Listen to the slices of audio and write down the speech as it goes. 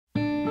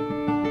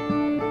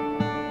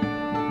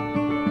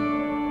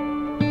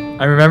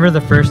I remember the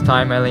first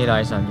time I laid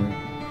eyes on you.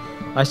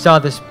 I saw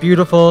this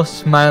beautiful,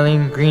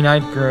 smiling,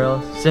 green-eyed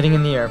girl sitting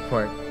in the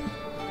airport.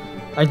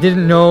 I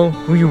didn't know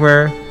who you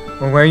were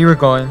or where you were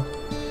going,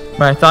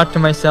 but I thought to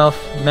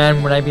myself,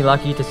 man, would I be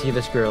lucky to see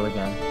this girl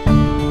again.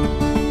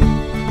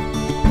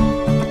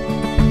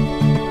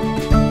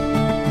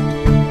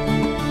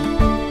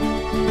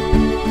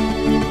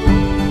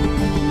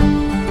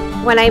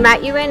 When I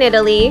met you in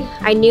Italy,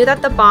 I knew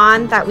that the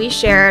bond that we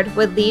shared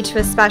would lead to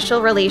a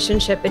special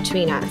relationship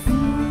between us.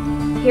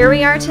 Here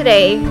we are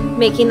today,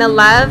 making the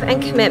love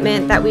and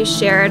commitment that we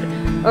shared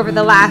over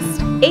the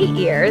last 8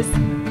 years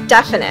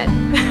definite.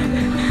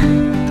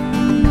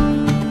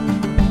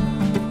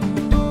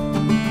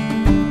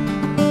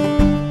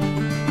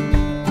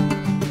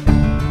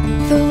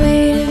 The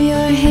weight of your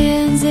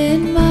hands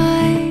in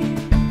mine,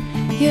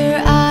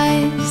 your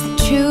eyes, the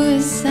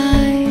truest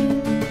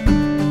sign.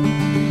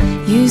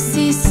 You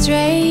see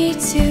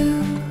straight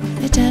to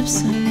the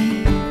depths of me.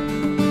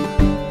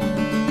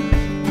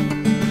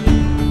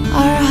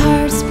 Our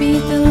hearts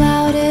beat the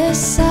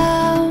loudest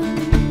sound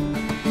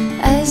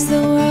as the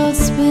world's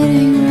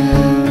spinning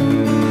round.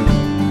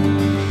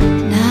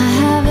 And I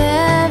have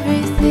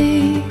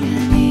everything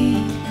I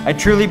need. I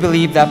truly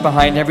believe that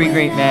behind every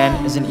great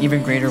man is an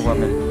even greater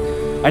woman.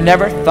 I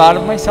never thought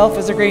of myself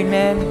as a great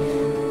man,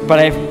 but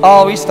I've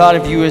always thought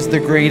of you as the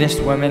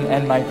greatest woman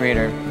and my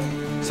greater.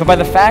 So by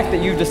the fact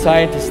that you've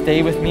decided to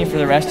stay with me for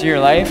the rest of your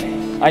life,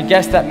 I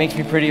guess that makes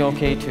me pretty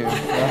okay too.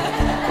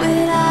 Yeah.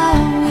 When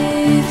I'm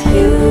with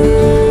you.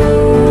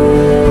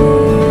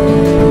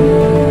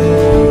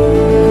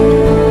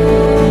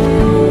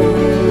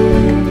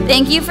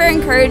 Thank you for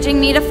encouraging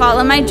me to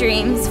follow my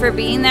dreams, for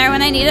being there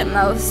when I need it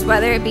most,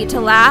 whether it be to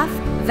laugh,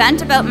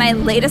 vent about my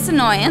latest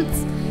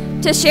annoyance,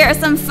 to share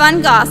some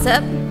fun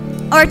gossip,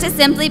 or to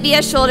simply be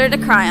a shoulder to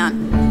cry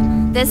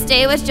on. This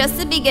day was just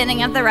the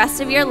beginning of the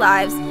rest of your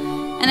lives,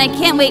 and I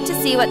can't wait to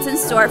see what's in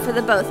store for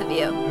the both of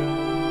you.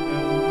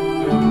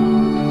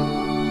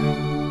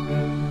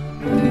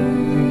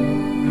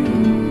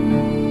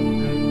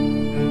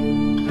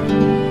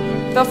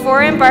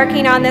 Before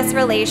embarking on this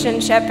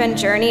relationship and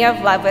journey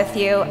of love with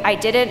you, I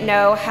didn't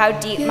know how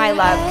deep my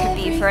love could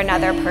be for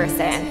another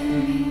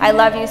person. I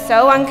love you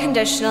so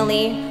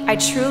unconditionally. I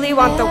truly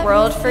want the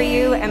world for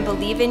you and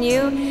believe in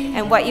you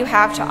and what you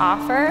have to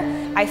offer.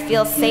 I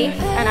feel safe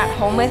and at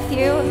home with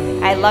you.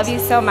 I love you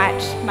so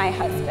much, my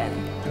husband.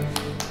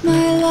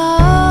 My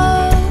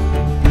love.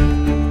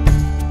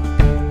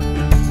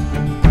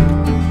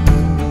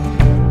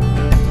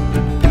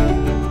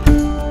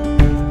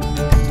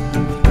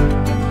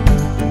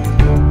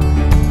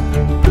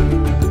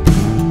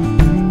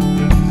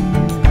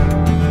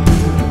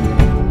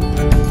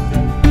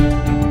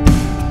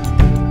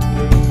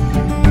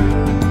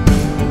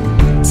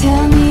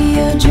 Tell me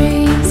your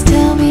dreams,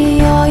 tell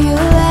me all you'll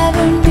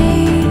ever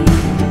need.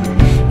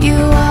 You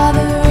are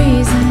the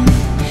reason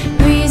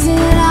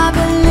I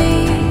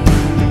believe.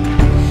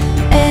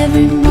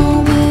 Every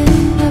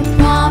moment a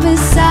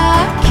promise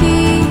I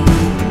keep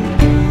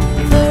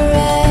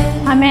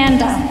forever.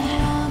 Amanda,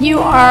 you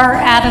are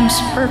Adam's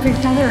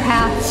perfect other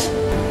half.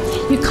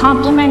 You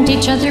complement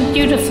each other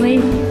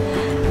beautifully,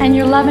 and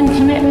your love and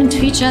commitment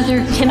to each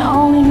other can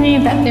only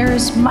mean that there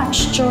is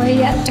much joy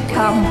yet to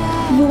come.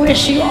 We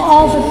wish you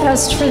all the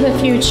best for the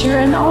future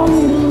and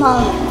only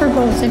love for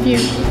both of you.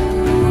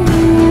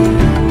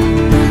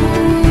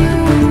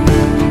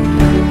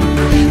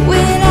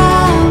 When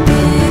I'm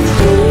with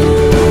you.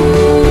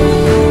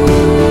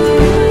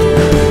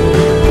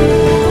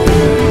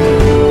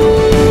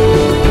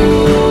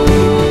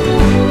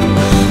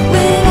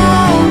 When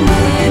I'm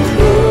with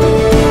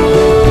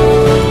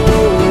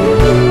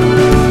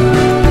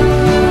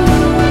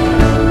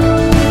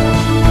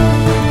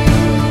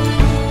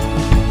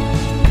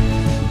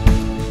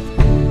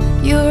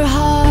you. Your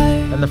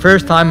heart. And the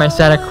first time I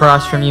sat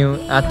across from you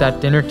at that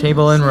dinner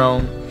table in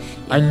Rome,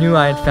 I knew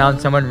I had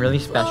found someone really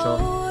special.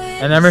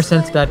 And ever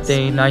since that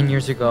day 9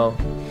 years ago,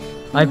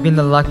 I've been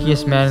the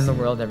luckiest man in the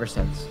world ever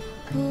since.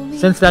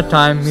 Since that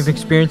time, we've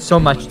experienced so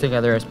much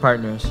together as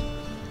partners.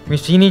 We've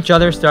seen each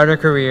other start our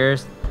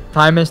careers.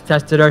 Time has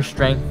tested our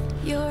strength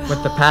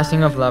with the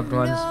passing of loved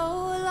ones.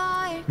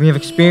 We have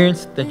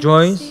experienced the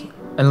joys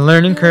and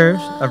learning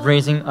curves of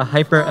raising a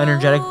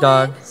hyper-energetic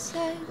dog.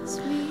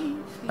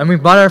 And we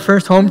bought our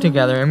first home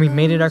together, and we've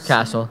made it our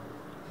castle.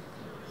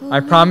 I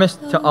promise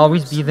to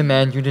always be the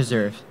man you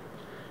deserve.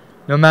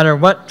 No matter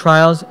what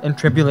trials and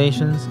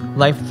tribulations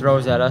life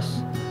throws at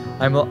us,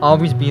 I will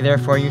always be there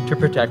for you to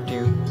protect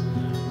you,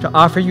 to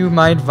offer you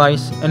my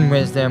advice and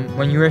wisdom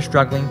when you are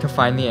struggling to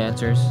find the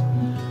answers,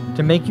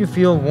 to make you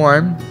feel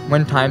warm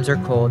when times are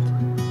cold,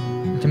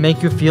 to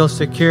make you feel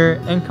secure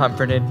and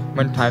comforted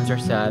when times are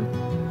sad,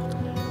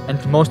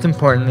 and most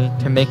importantly,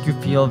 to make you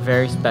feel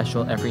very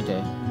special every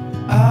day.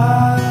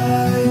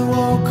 I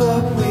woke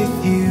up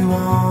with you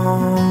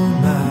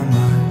on my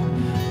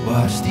mind.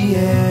 Watch the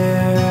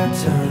air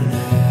turn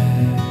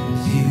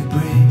as you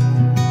breathe.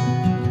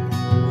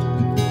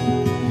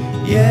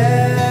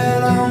 Yeah,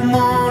 the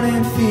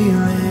morning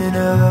feeling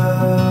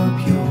up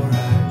your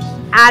eyes.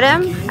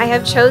 Adam, I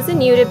have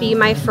chosen you to be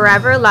my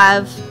forever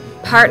love,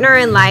 partner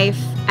in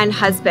life, and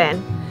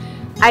husband.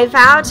 I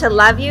vow to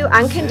love you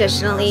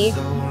unconditionally,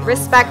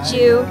 respect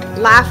you,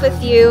 laugh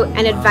with you,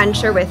 and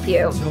adventure with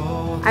you.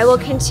 I will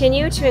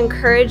continue to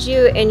encourage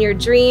you in your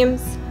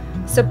dreams,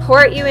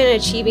 support you in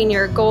achieving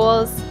your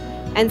goals,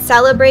 and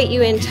celebrate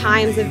you in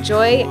times of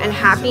joy and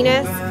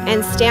happiness,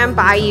 and stand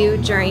by you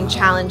during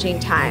challenging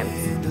times.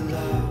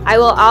 I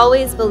will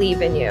always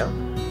believe in you.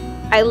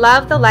 I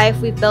love the life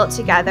we've built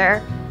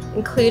together,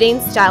 including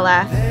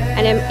Stella,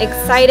 and am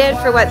excited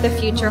for what the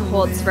future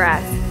holds for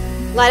us.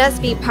 Let us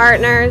be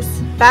partners,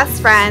 best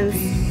friends,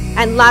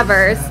 and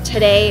lovers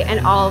today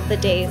and all of the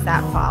days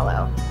that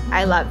follow.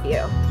 I love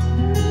you.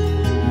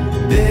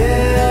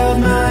 Build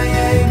my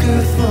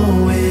anchor,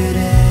 throw it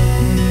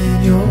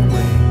in your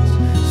waves,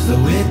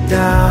 slow it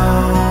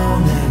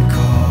down and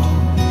call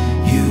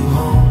you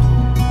home.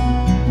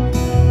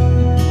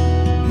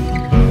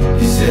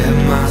 You set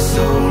my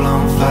soul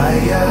on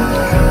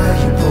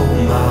fire, you pull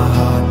my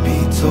heartbeat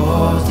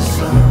towards the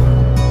sun.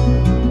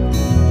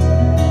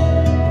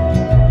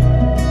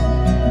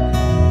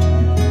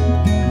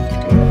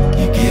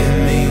 You give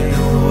me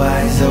new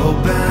eyes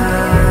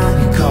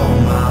open, you call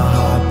my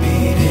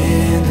heartbeat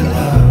into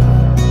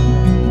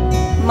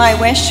love. My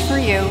wish for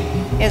you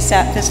is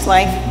that this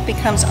life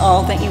becomes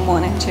all that you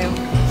want it to.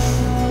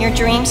 Your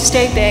dreams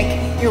stay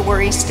big, your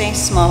worries stay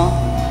small.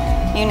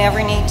 You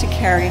never need to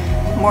carry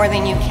more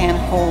than you can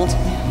hold.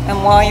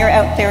 And while you're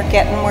out there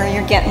getting where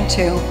you're getting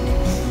to,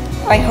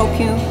 I hope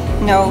you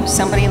know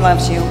somebody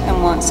loves you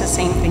and wants the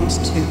same things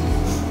too.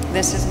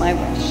 This is my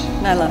wish,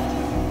 and I love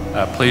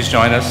you. Please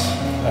join us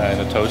in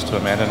a toast to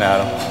Amanda and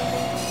Adam.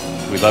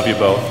 We love you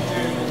both.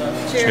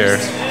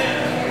 Cheers.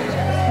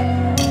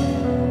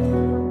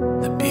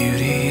 The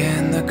beauty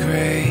and the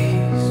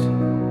grace,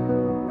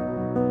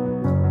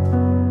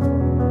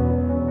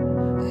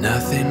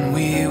 nothing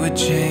we would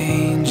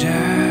change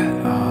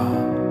at all.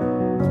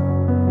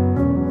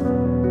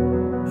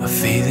 A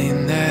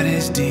feeling that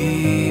is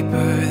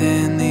deeper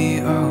than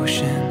the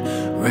ocean,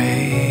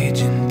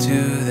 raging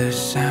to the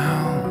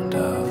sound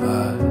of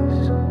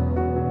us.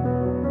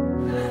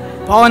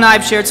 Paul and I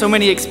have shared so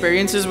many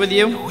experiences with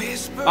you.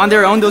 On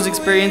their own, those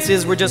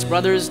experiences were just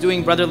brothers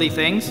doing brotherly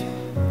things.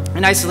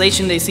 In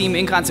isolation, they seem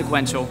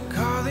inconsequential.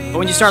 But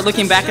when you start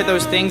looking back at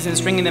those things and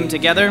stringing them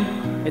together,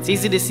 it's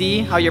easy to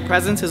see how your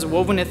presence has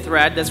woven a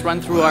thread that's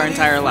run through our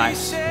entire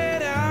lives.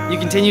 You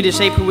continue to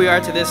shape who we are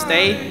to this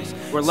day.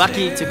 We're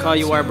lucky to call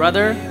you our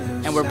brother,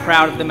 and we're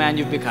proud of the man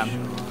you've become.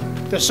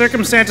 The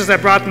circumstances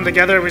that brought them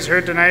together, as we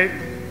heard tonight,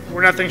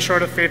 were nothing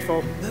short of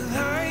fateful.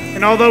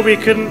 And although we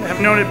couldn't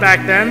have known it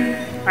back then,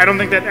 I don't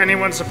think that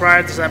anyone's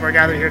surprised that we're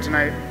gathered here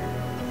tonight.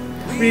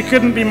 We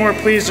couldn't be more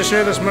pleased to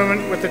share this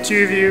moment with the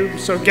two of you,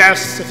 so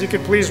guests, if you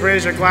could please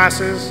raise your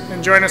glasses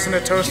and join us in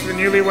a toast to the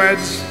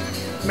newlyweds.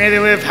 May they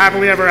live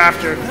happily ever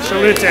after.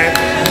 Salute.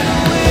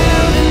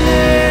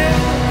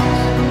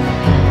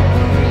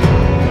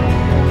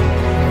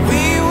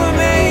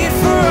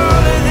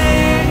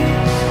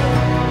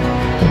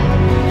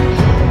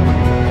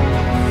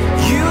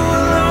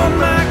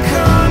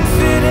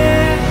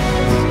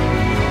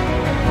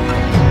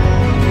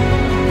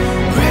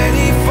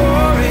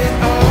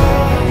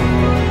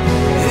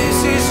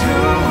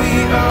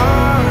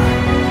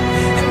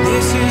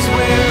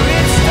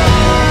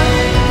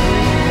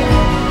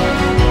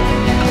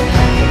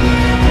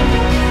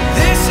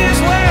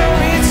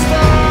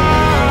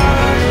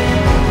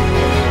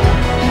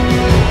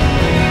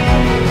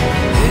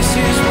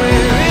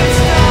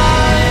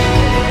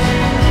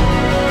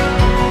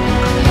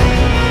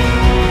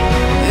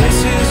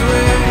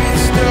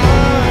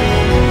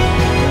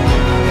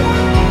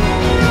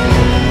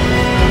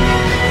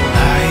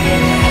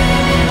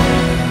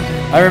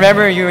 I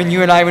remember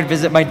you and I would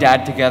visit my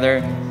dad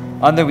together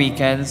on the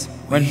weekends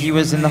when he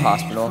was in the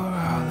hospital.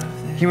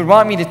 He would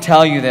want me to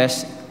tell you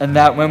this, and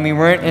that when we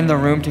weren't in the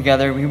room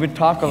together, we would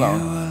talk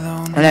alone.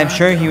 And I'm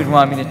sure he would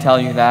want me to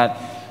tell you that.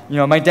 You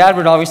know, my dad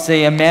would always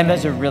say,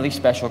 Amanda's a really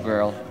special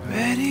girl.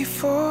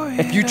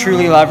 If you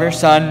truly love her,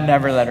 son,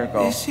 never let her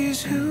go.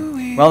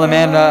 Well,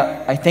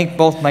 Amanda, I think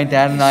both my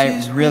dad and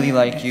I really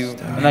like you,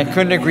 and I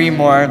couldn't agree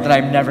more that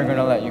I'm never going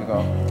to let you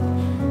go.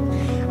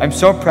 I'm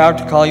so proud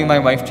to call you my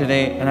wife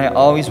today, and I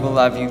always will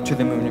love you to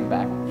the moon and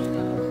back.